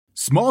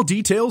Small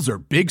details are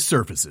big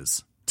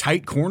surfaces.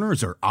 Tight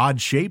corners are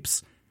odd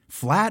shapes.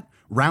 Flat,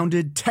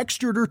 rounded,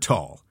 textured, or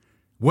tall.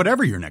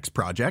 Whatever your next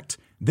project,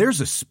 there's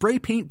a spray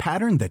paint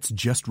pattern that's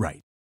just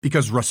right.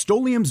 Because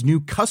Rust-Oleum's new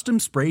Custom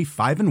Spray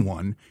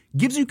 5-in-1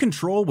 gives you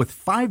control with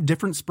 5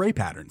 different spray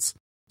patterns.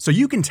 So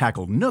you can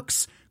tackle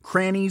nooks,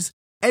 crannies,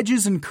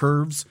 edges, and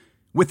curves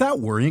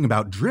without worrying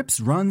about drips,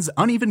 runs,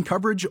 uneven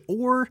coverage,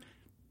 or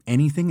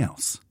anything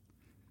else.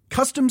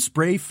 Custom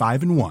Spray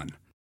 5-in-1.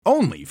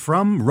 Only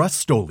from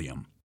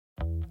Rust-Oleum.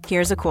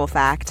 Here's a cool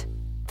fact.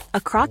 A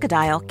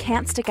crocodile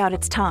can't stick out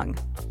its tongue.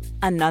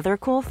 Another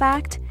cool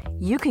fact,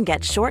 you can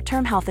get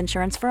short-term health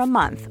insurance for a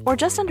month or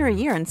just under a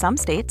year in some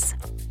states.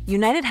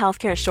 United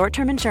Healthcare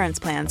short-term insurance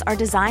plans are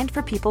designed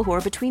for people who are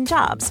between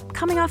jobs,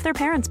 coming off their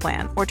parents'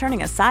 plan, or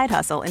turning a side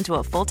hustle into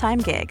a full-time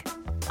gig.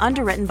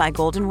 Underwritten by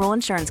Golden Rule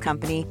Insurance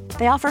Company,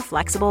 they offer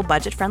flexible,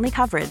 budget-friendly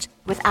coverage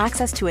with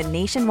access to a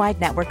nationwide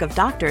network of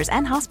doctors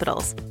and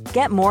hospitals.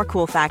 Get more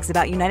cool facts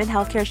about United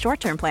Healthcare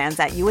short-term plans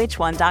at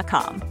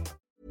uh1.com.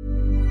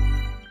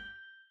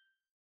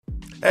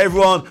 Hey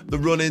everyone, the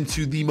run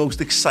into the most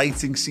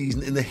exciting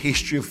season in the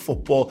history of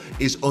football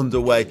is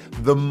underway.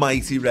 The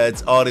mighty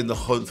Reds are in the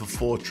hunt for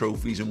 4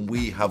 trophies, and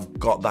we have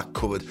got that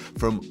covered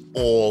from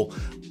all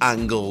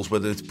angles,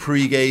 whether it's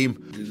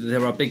pre-game.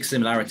 There are big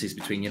similarities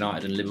between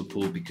United and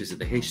Liverpool because of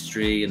the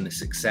history and the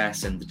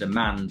success and the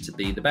demand to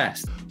be the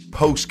best.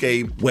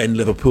 Post-game, when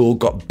Liverpool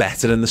got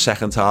better in the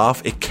second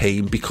half, it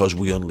came because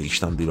we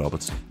unleashed Andy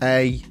Robertson.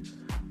 A+.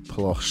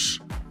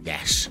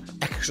 Yes.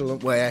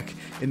 Excellent work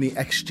in the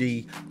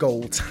XG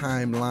goal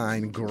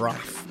timeline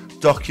graph.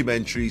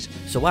 Documentaries.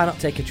 So why not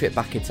take a trip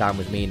back in time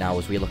with me now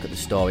as we look at the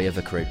story of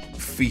the crew?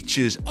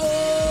 Features.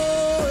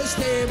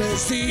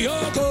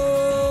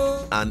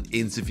 And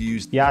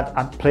interviews. Yeah,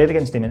 I played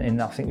against him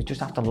in I think it was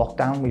just after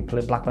lockdown. We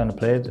played Blackburn and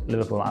played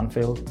Liverpool at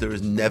Anfield. There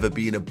has never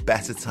been a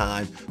better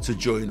time to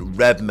join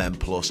RevMen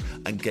Plus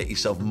and get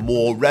yourself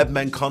more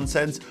RevMen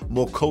content,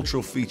 more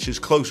cultural features,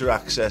 closer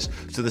access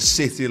to the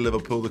city of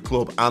Liverpool, the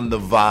club, and the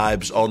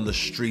vibes on the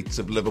streets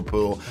of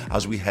Liverpool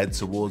as we head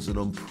towards an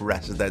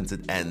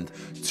unprecedented end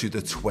to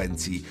the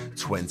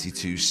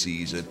 2022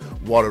 season.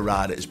 What a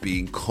ride it has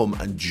been. Come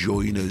and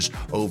join us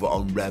over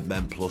on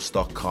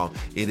RevMenPlus.com.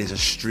 It is a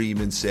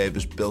streaming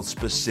service built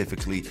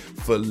specifically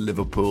for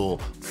Liverpool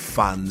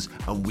fans,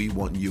 and we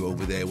want you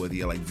over there, whether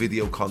you like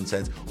video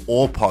content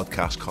or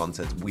podcast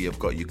content. We have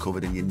got you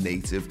covered in your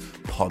native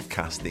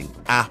podcasting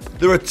app.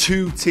 There are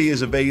 2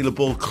 tiers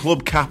available.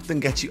 Club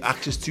Captain gets you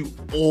access to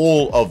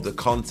all of the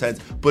content,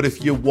 but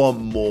if you want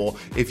more,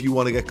 if you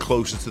want to get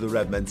closer to the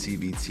Redmen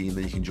TV team,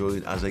 then you can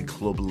join as a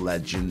club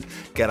legend,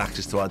 get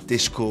access to our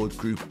Discord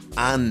group,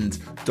 and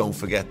don't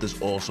forget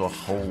there's also a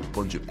whole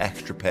bunch of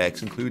extra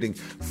perks, including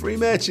free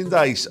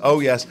merchandise,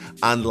 oh yes,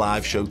 and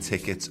live show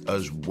tickets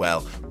as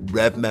well.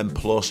 RevMen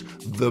Plus,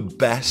 the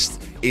best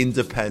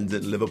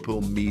independent Liverpool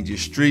media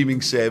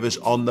streaming service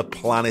on the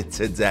planet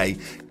today.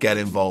 Get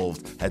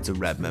involved. Head to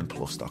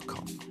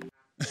RevMenPlus.com.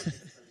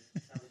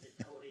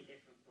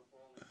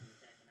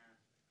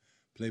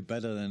 Play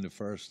better than the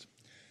first.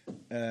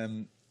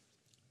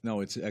 No,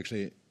 it's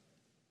actually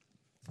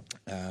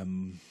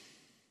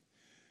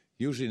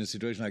usually in a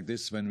situation like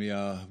this, when we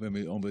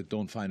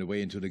don't find a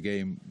way into the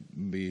game,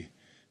 we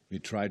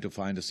try to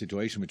find a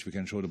situation which we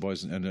can show the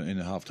boys in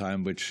a half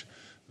time, which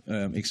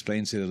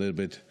explains it a little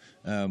bit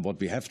what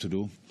we have to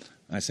do.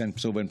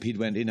 So when Pete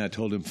went in, I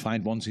told him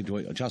find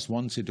just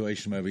one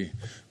situation where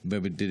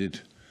we did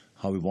it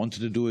how we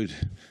wanted to do it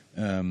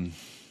in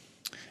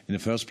the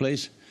first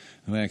place.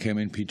 And when I came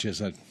in, Pete just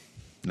said,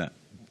 "Nah,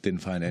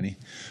 didn't find any."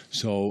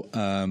 So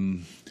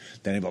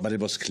but it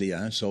was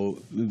clear.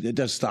 So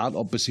the start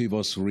obviously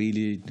was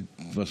really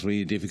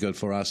difficult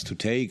for us to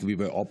take. We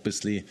were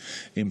obviously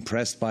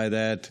impressed by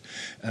that.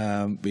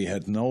 We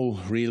had no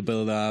real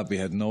build-up. We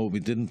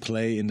didn't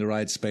play in the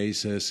right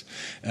spaces.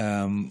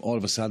 All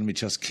of a sudden, we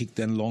just kicked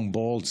in long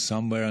balls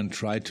somewhere and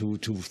tried to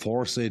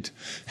force it.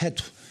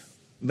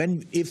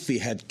 If we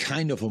had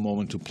kind of a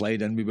moment to play,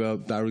 then we were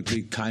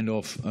directly kind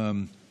of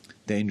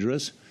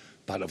dangerous,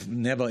 but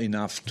never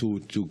enough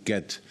to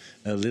get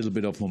a little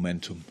bit of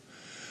momentum.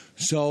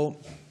 So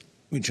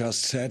we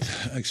just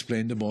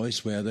explained to the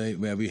boys where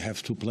we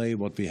have to play,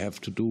 what we have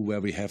to do,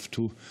 where we have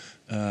to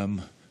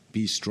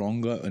be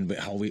stronger, and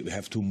how we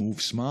have to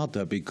move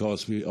smarter,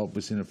 because we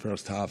obviously in the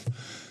first half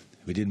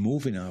we didn't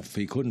move enough.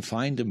 We couldn't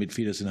find the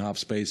midfielders in half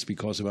space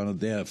because they were not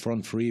there.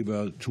 Front three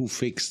were too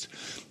fixed.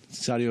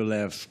 Sadio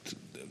left,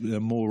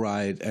 Mo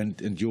right, and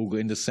Jurgen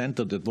in the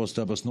center. There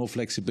was no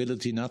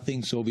flexibility,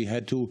 nothing. So we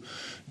had to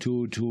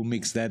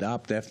mix that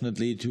up,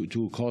 definitely,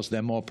 to cause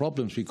them more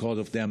problems because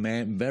of their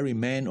very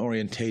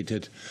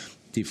man-orientated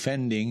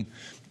defending.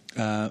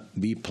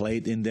 We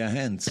played in their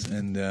hands,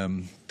 and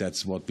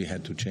that's what we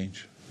had to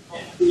change.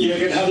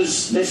 Jurgen, how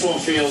does this one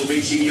feel,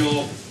 reaching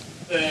your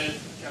third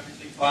Champions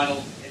League final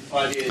in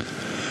 5 years?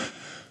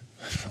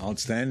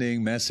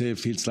 Outstanding, massive.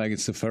 Feels like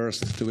it's the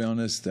first, to be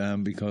honest,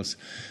 because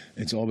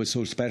it's always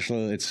so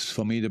special. It's,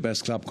 for me, the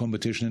best club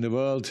competition in the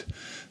world.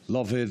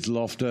 Love it.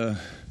 Love the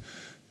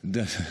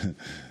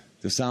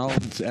the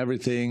sound,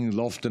 everything,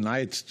 loved the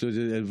night,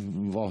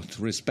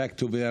 respect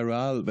to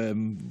Villarreal.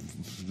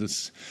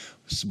 This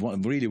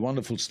really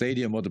wonderful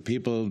stadium. What the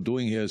people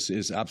doing here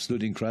is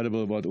absolutely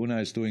incredible. What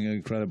Unai is doing is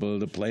incredible.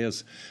 The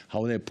players,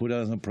 how they put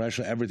us under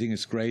pressure, everything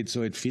is great.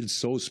 So it feels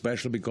so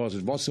special because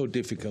it was so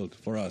difficult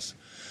for us.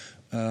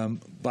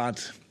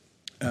 But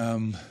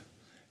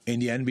in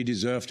the end, we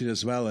deserved it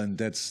as well, and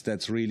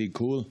that's really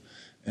cool.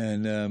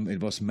 And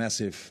it was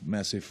massive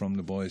from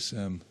the boys.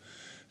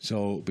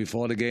 So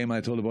before the game,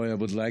 I told the boy I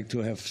would like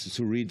to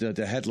read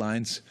the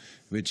headlines,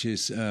 which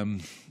is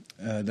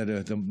that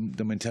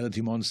the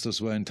mentality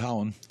monsters were in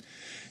town,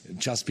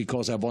 just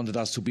because I wanted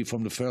us to be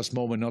from the first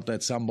moment, not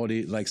that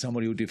somebody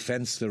who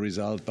defends the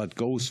result but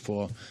goes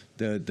for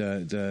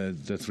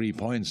the 3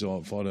 points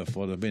or for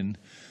the win.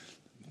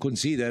 Couldn't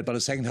see that, but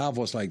the second half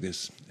was like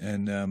this,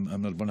 and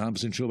I'm not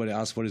 100% sure, but I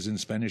asked for this in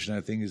Spanish, and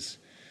I think it's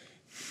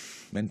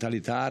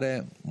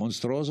mentalitare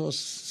monstruosos,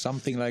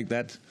 something like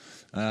that.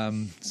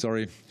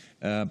 Sorry,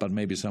 but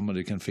maybe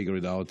somebody can figure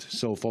it out.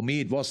 So for me,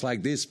 it was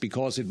like this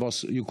because it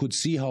was. You could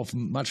see how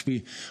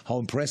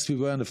impressed we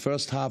were in the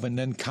first half, and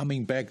then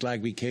coming back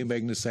like we came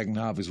back in the second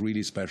half is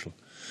really special.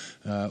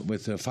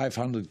 With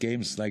 500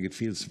 games, like it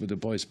feels with the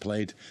boys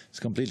played, it's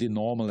completely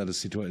normal that a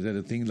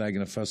thing like in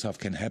the first half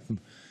can happen.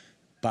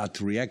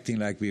 But reacting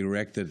like we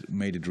reacted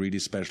made it really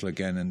special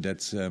again, and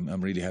that's I'm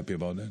really happy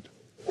about that.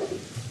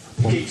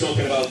 You keep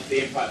talking about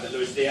the impact that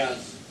Luis Diaz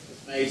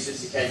has made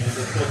since he came in.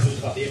 Talk to us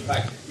about the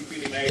impact you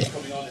really made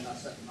coming on in that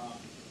second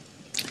half.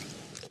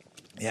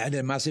 Yeah,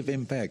 the massive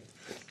impact.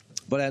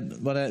 What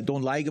I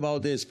don't like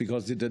about this,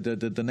 because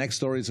the next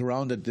story is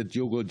around that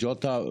Diogo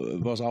Jota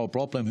was our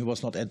problem. He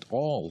was not at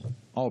all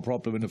our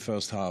problem in the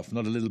first half,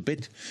 not a little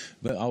bit.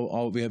 But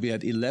we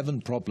had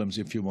 11 problems,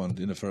 if you want,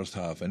 in the first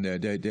half, and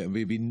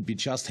we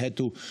just had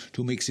to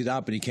mix it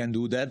up, and he can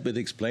do that with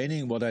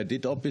explaining what I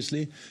did,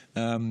 obviously.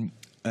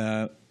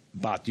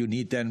 But you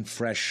need then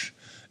fresh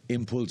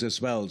impulse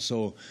as well.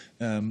 So.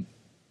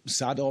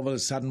 Sad all of a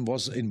sudden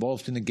was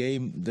involved in a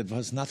game that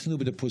has nothing to do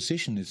with the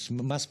position. It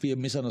must be a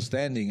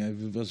misunderstanding.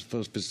 It was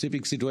for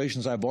specific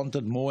situations I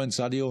wanted Mo and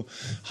Sadio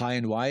high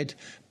and wide,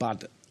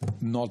 but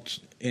not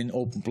in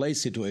open play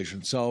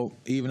situations. So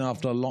even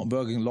after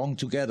working long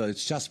together,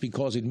 it's just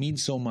because it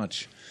means so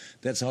much.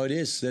 That's how it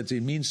is. That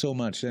it means so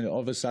much. And all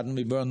of a sudden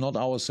we were not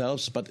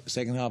ourselves, but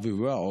second half we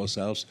were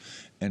ourselves.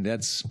 And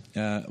that's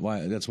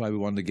why we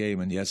won the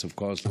game. And yes, of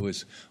course,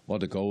 Luis,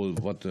 what a goal,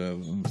 what a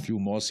few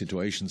more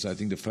situations. I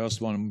think the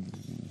first one,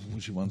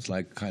 which he wants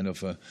like kind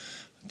of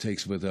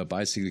takes with a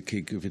bicycle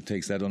kick. If it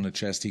takes that on the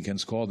chest, he can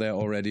score there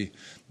already.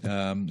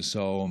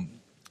 So,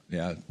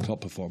 yeah,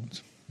 top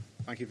performance.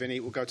 Thank you, Vinny.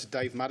 We'll go to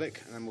Dave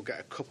Maddock, and then we'll get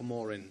a couple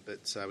more in,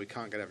 but we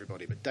can't get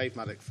everybody. But Dave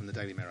Maddock from the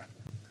Daily Mirror.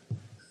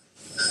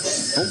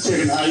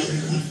 Jurgen,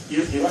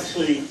 you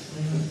actually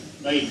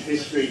made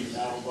history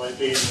now by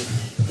being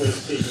the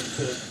first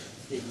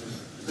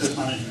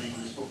manager in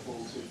English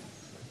football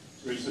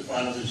to reach the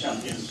finals of the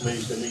Champions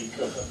League, the League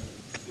Cup, and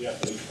the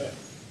FA Cup.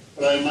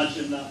 But I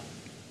imagine that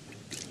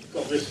you've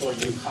got this far,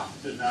 you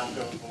have to now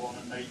go on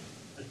and make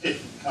a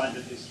different kind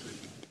of history.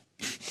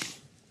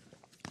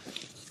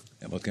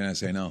 Yeah, what can I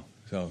say now?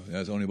 So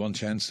there's only one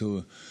chance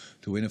to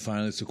win a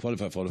final, is to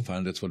qualify for the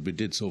final. That's what we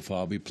did so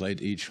far. We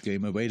played each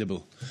game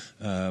available.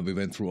 We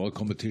went through all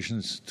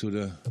competitions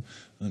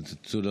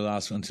until the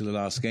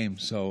last game.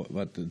 So,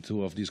 but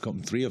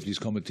three of these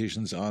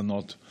competitions are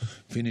not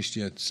finished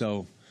yet.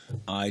 So,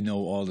 I know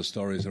all the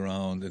stories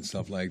around and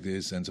stuff like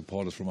this, and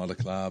supporters from other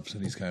clubs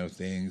and these kind of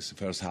things. The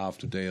first half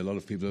today, a lot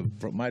of people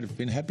might have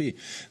been happy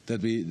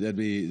that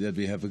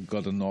we have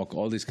got a knock.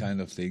 All these kind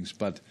of things,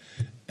 but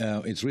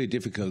it's really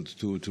difficult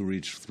to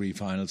reach three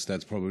finals.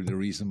 That's probably the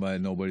reason why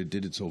nobody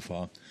did it so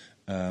far.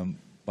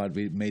 But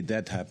we made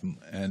that happen,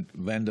 and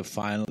when the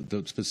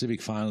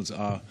specific finals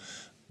are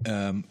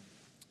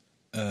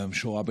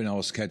show up in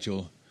our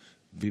schedule,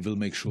 we will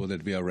make sure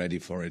that we are ready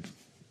for it.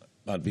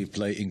 But we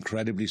play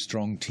incredibly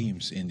strong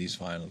teams in these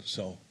finals,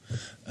 so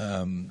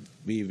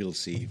we will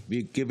see.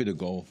 We give it a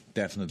go,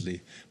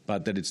 definitely.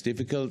 But that it's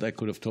difficult, I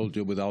could have told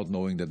you without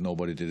knowing that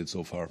nobody did it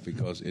so far,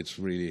 because it's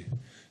really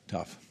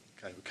tough.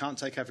 Okay, we can't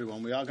take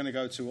everyone. We are going to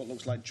go to what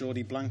looks like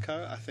Jordi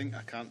Blanco.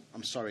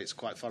 I'm sorry, it's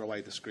quite far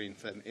away, the screen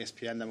for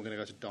ESPN. Then we're going to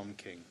go to Dom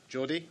King.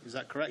 Jordi, is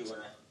that correct?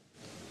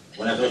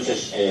 Buenas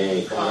noches.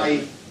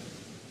 Hi.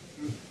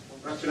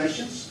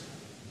 Congratulations.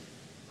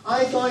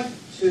 I'd like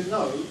to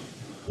know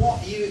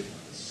what you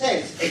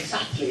said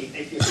exactly,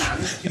 if you can,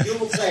 to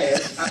your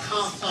players at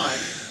half-time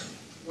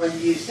when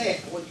you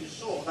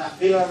saw that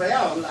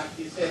Villarreal, like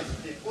you said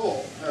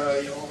before,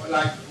 or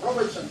like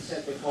Robertson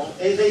said before,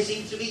 they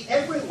seem to be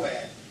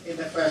everywhere in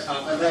the first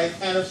half, and they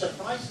kind of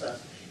surprised us.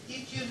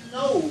 Did you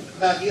know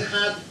that you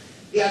had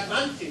the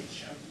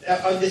advantage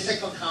on the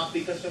second half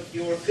because of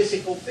your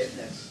physical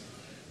fitness?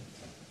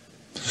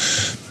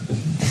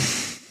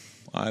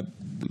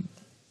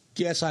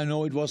 Yes, I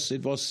know it was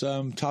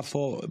tough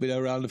for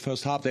Villarreal in the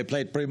first half. They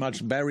played pretty much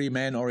very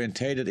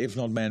man-orientated, if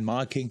not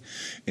man-marking,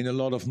 in a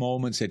lot of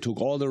moments. They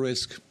took all the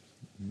risk.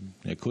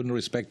 They couldn't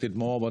respect it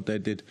more what they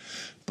did,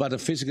 but the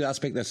physical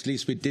aspect, at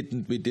least we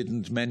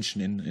didn't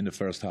mention in the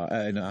first half,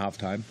 in the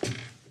halftime.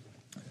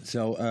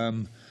 So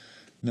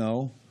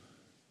no,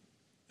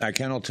 I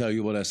cannot tell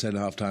you what I said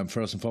at halftime.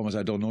 First and foremost,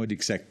 I don't know it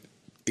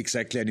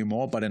exactly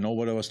anymore, but I know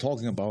what I was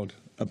talking about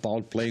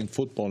playing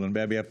football and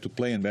where we have to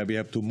play and where we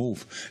have to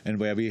move and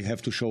where we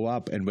have to show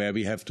up and where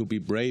we have to be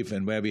brave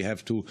and where we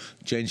have to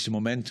change the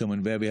momentum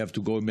and where we have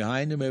to go in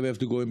behind and where we have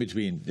to go in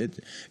between.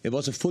 It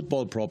was a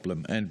football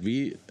problem, and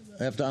we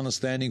have the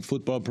understanding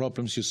football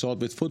problems you saw it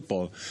with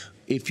football.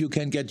 If you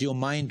can get your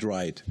mind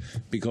right,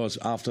 because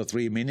after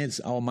 3 minutes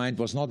our mind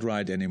was not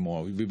right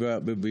anymore. We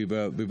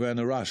were in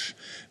a rush.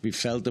 We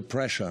felt the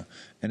pressure,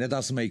 and that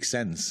doesn't make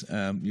sense.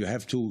 You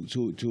have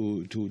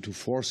to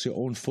force your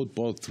own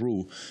football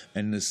through,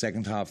 and in the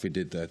second half we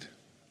did that.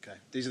 Okay,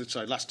 these are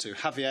the last two.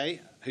 Javier,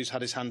 who's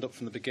had his hand up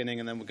from the beginning,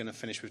 and then we're going to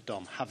finish with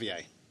Dom.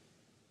 Javier.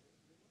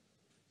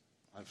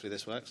 Hopefully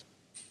this works.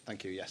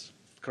 Thank you. Yes,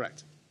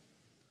 correct.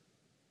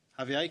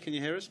 Javier, can you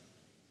hear us?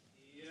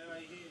 Yeah, I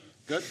hear you.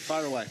 Good.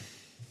 Fire away.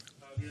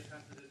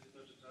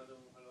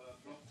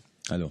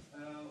 Hello.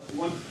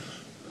 One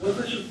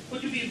question,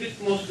 could you be a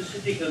bit more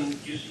specific on,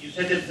 you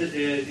said that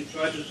they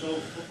try to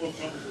solve football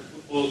problems with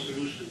football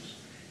solutions.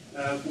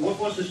 What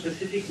was the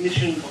specific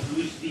mission of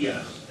Luis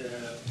Diaz to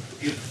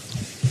give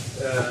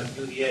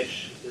you the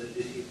edge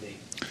this evening?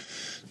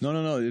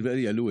 No.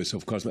 Yeah, Luis,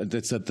 of course. But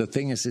the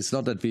thing is, it's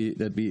not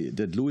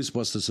that Luis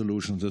was the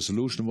solution. The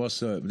solution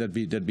was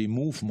that we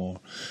move more.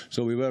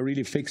 So we were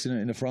really fixed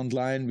in the front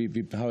line. We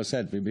how I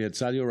said, we had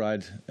Sadio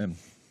right,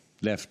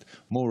 left,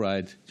 Mo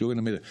right, Jurgen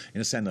in the middle, in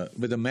the center.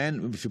 With a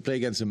man, if you play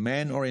against a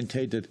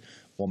man-orientated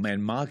or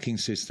man-marking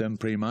system,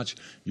 pretty much,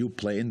 you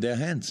play in their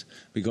hands.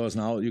 Because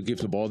now you give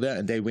the ball there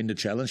and they win the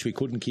challenge. We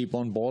couldn't keep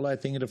on ball, I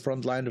think, in the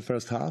front line the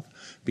first half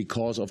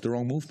because of the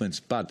wrong movements.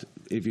 But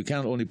if you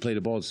can't only play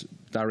the balls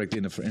directly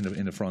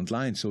in the front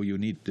line, so you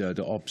need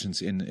the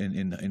options in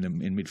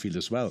midfield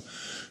as well.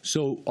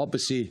 So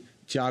obviously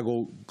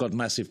Thiago got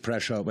massive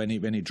pressure when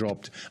he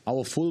dropped.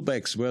 Our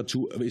fullbacks were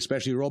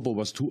especially Robbo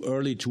was too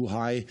early, too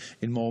high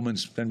in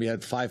moments. Then we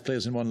had 5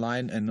 players in one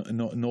line and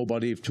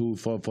nobody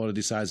for a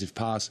decisive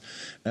pass.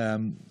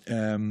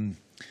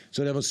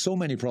 So there were so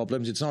many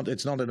problems. It's not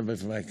if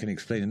I can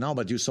explain it now,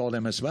 but you saw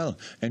them as well,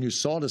 and you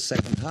saw the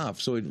second half.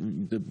 So,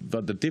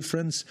 but the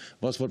difference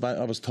was what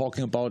I was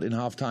talking about in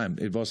halftime.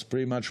 It was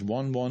pretty much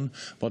 1-1.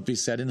 What we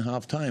said in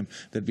halftime,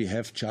 that we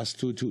have just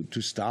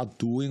to start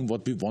doing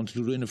what we wanted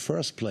to do in the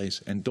first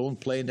place, and don't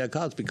play in their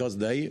cards because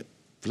they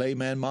play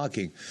man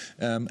marking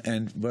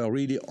and were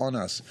really on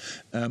us.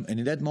 And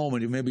in that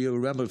moment, maybe you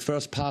remember the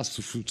first pass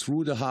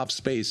through the half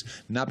space,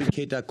 Naby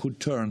Keita could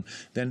turn,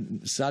 then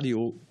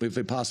Sadio, if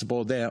they passed the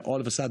ball there, all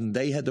of a sudden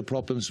they had the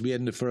problems we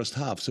had in the first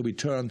half. So we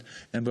turned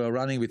and were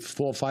running with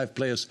 4 or 5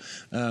 players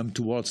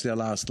towards their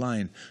last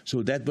line.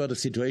 So that were the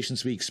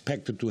situations we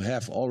expected to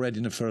have already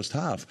in the first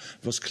half.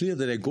 It was clear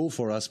that they go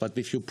for us, but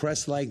if you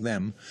press like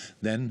them,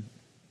 then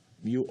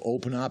you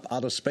open up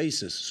other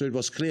spaces. So it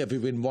was clear if we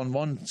win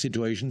 1-1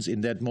 situations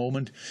in that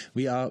moment,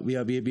 we have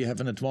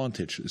an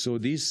advantage. So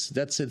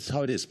that's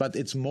how it is. But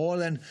it's more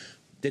than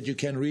that you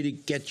can really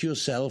get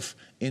yourself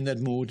in that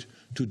mood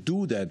to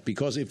do that.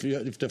 Because if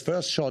the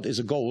first shot is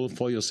a goal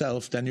for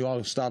yourself, then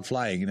you start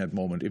flying in that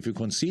moment. If you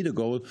concede a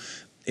goal,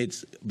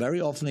 it's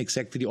very often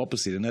exactly the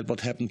opposite. And that's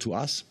what happened to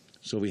us.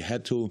 So we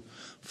had to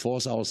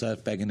force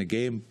ourselves back in the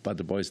game, but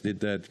the boys did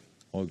that.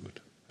 All good.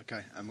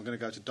 Okay, and we're going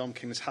to go to Dom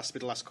King. This has to be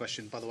the last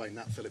question. By the way,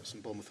 Nat Phillips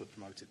and Bournemouth were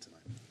promoted tonight.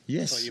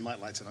 Yes. So you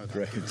might like to know that.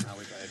 Great. How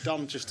we got here.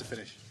 Dom, just to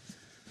finish.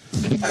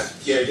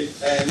 Jurgen,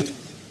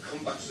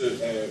 come back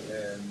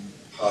to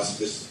part of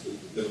this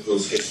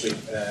Liverpool's history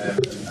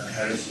and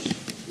heritage,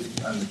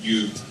 and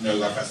you know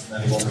that better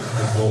than anyone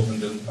with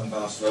Dortmund and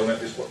Barcelona.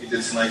 Is what you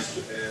did tonight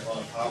on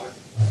a par with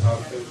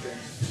those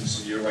games?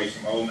 Consider you're away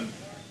from home and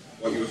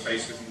what you were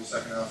faced with in the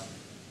second half.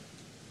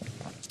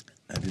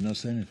 I did not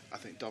say it. I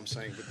think Dom's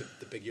saying with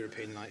the big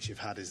European nights you've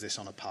had, is this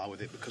on a par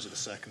with it because of the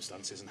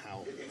circumstances and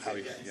how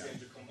you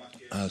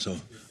So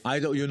I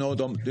don't,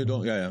 Dom. They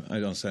don't. Yeah, I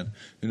understand.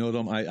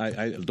 Dom.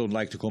 I don't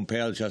like to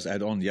compare. Just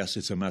add on. Yes,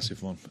 it's a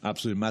massive one.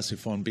 Absolutely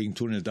massive one. Being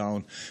 2-0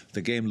 down,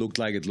 the game looked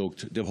like it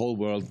looked. The whole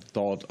world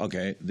thought,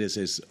 okay, this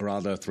is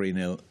rather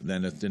 3-0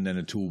 than a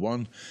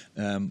 2-1.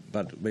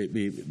 But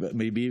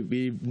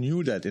we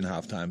knew that in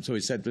halftime. So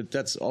we said, but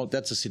that's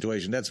a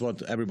situation. That's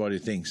what everybody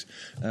thinks.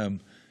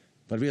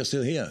 But we are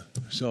still here,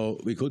 so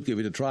we could give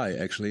it a try,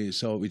 actually.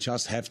 So we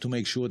just have to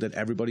make sure that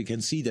everybody can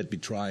see that we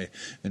try,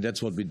 and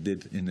that's what we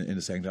did in the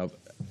second half.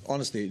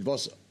 Honestly, it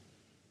was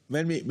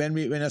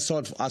when I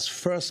saw us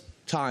first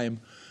time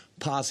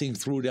passing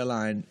through their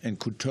line and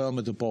could turn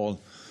with the ball,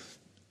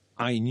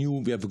 I knew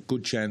we have a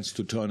good chance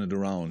to turn it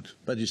around.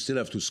 But you still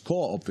have to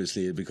score,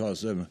 obviously,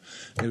 because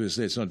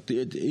it's not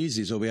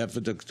easy. So we have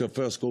the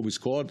first goal we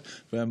scored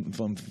from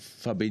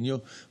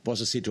Fabinho was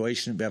a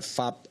situation where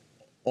Fab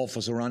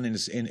offers a run in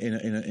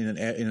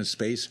a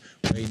space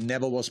where he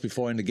never was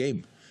before in the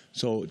game.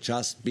 So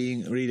just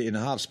being really in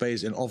a half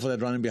space and offer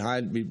that running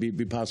behind,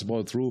 we pass the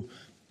ball through,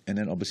 and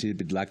then obviously a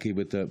bit lucky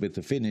with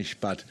the finish.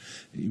 But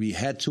we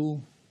had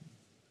to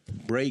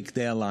break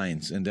their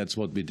lines, and that's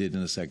what we did in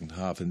the second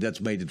half, and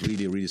that's made it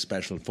really, really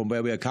special. From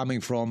where we are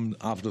coming from,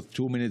 after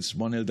 2 minutes,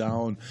 1-0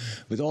 down,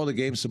 with all the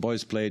games the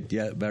boys played,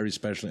 very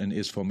special, and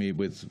is for me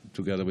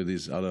together with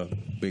these other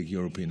big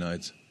European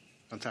nights.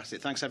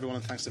 Fantastic. Thanks everyone,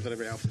 and thanks to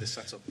Villarreal for this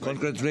setup.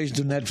 Congratulations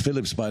to Ned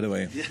Phillips, by the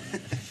way.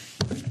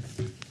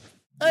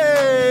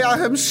 Hey,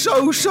 I am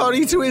so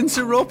sorry to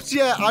interrupt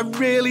you. I'm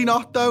really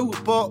not though,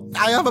 but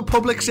I have a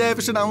public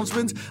service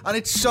announcement and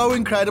it's so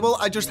incredible.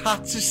 I just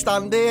had to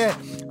stand here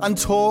and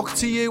talk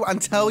to you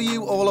and tell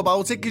you all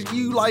about it because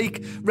you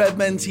like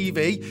Redmen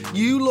TV.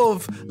 You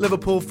love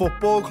Liverpool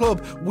Football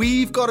Club.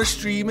 We've got a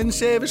streaming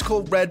service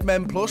called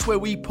Redmen Plus where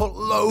we put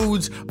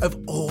loads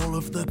of all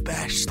of the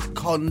best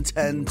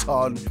content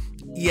on.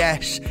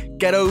 Yes,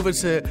 get over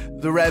to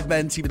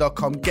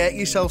theredmentv.com, get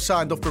yourself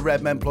signed up for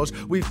Redmen Plus.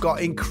 We've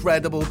got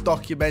incredible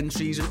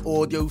documentaries and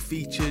audio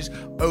features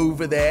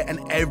over there, and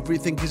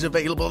everything is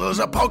available. There's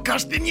a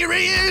podcast in your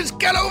ears.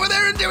 Get over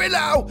there and do it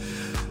now.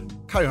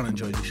 Carry on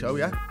enjoying the show,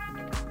 yeah?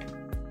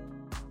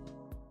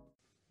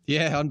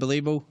 Yeah,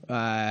 unbelievable.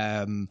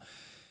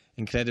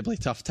 Incredibly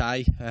tough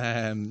tie.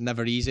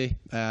 Never easy.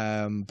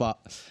 But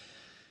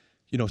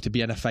you know, to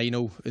be in a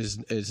final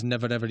is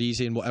never ever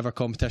easy in whatever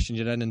competition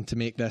you're in, and to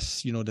make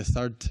this, you know, the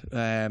third in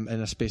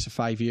a space of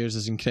 5 years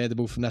is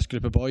incredible from this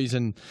group of boys.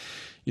 And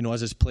you know,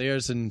 us as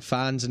players and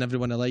fans and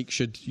everyone alike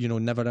should, you know,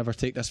 never ever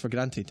take this for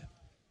granted.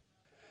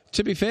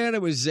 To be fair,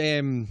 it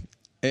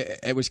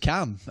was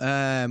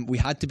calm. We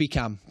had to be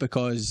calm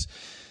because,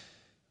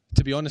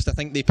 to be honest, I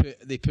think they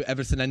put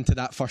everything into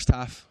that first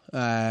half.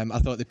 I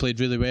thought they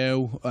played really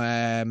well.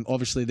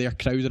 Obviously, their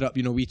crowd are up.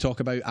 You know, we talk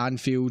about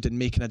Anfield and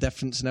making a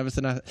difference and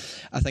everything.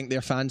 I think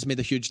their fans made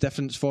a huge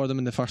difference for them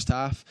in the first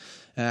half.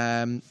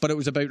 But it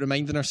was about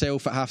reminding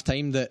ourselves at half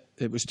time that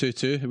it was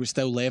 2-2. It was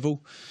still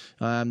level.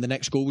 The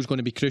next goal was going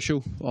to be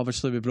crucial.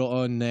 Obviously, we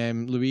brought on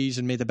Luis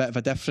and made a bit of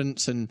a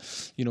difference, and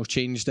you know,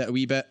 changed it a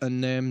wee bit.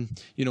 And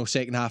you know,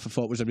 second half I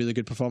thought was a really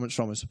good performance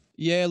from us.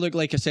 Yeah, look,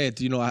 like I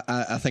said, you know,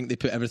 I think they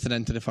put everything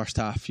into the first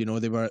half. You know,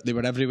 they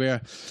were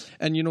everywhere,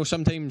 and you know,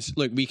 sometimes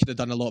look, we could have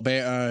done a lot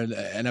better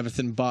and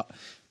everything, but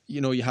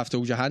you know, you have to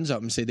hold your hands up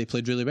and say they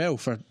played really well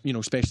for, you know,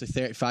 especially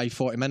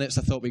 35-40 minutes.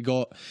 I thought we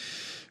got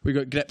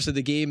grips of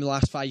the game the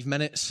last 5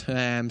 minutes,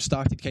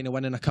 started kind of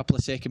winning a couple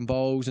of second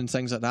balls and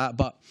things like that,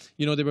 but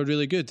you know, they were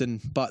really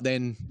good. But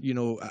then, you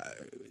know,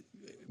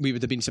 we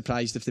would have been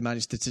surprised if they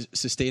managed to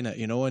sustain it,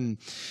 you know, and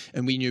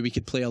we knew we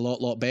could play a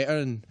lot better,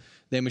 and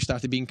then we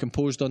started being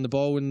composed on the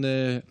ball in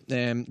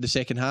the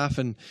second half,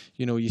 and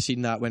you know, you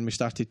seen that when we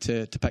started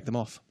to pick them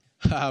off.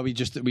 We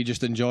just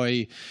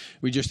enjoy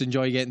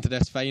getting to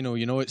this final.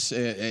 You know, it's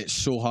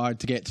so hard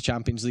to get to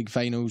Champions League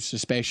finals,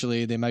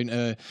 especially the amount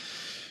of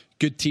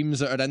good teams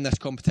that are in this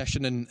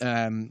competition,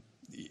 and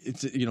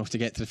it's, you know, to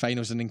get to the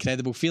finals is an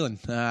incredible feeling.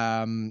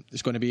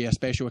 It's going to be a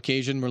special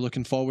occasion. We're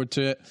looking forward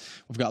to it.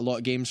 We've got a lot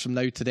of games from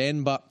now to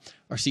then, but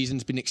our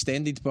season's been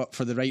extended, but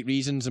for the right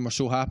reasons, and we're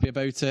so happy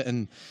about it.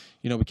 And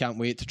you know, we can't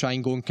wait to try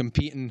and go and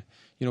compete and,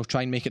 you know,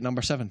 try and make it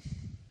number 7.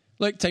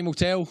 Look, time will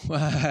tell.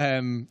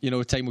 You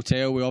know, time will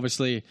tell. We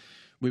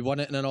won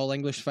it in an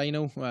all-English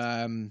final.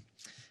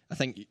 I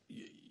think,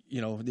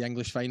 you know, the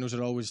English finals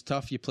are always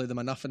tough. You play them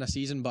enough in a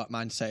season, but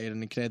Man City are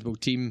an incredible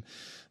team.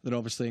 They're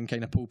obviously in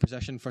kind of pole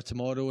position for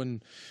tomorrow,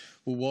 and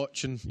we'll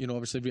watch, and you know,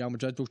 obviously Real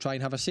Madrid will try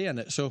and have a say in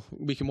it. So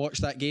we can watch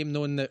that game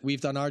knowing that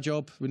we've done our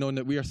job. We know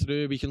that we're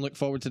through. We can look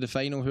forward to the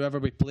final, whoever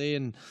we play,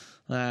 and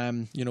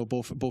you know,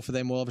 both of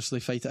them will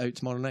obviously fight it out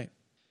tomorrow night.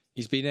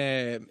 He's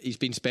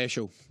been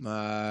special.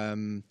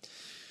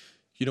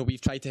 You know,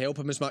 we've tried to help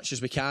him as much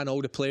as we can,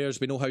 all the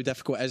players. We know how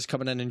difficult it is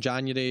coming in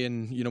January,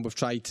 and you know, we've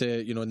tried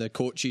to, you know, and the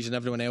coaches and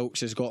everyone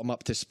else has got him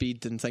up to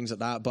speed and things like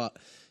that. But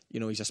you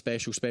know, he's a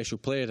special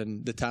player,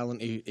 and the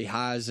talent he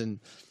has, and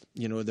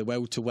you know, the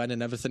will to win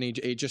and everything,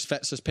 he just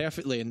fits us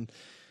perfectly. And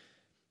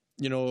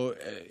you know,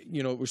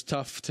 it was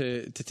tough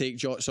to take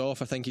Jots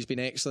off. I think he's been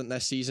excellent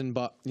this season,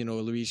 but you know,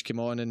 Luis came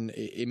on and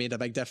he made a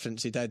big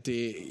difference. He did.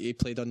 He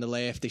played on the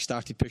left. He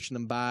started pushing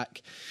him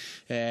back.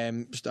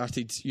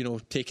 Started, you know,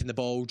 taking the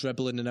ball,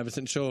 dribbling and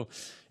everything. So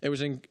it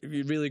was a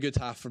really good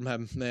half from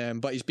him.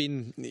 But he's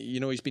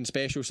been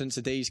special since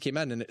the day he's came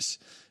in, and it's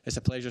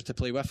a pleasure to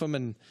play with him.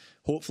 And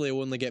hopefully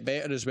he'll only get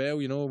better as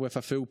well. You know, with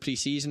a full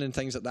pre-season and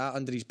things like that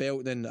under his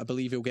belt, then I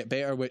believe he'll get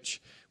better,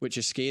 which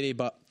is scary.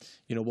 But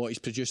you know, what he's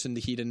producing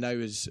the here and now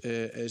is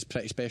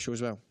pretty special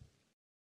as well.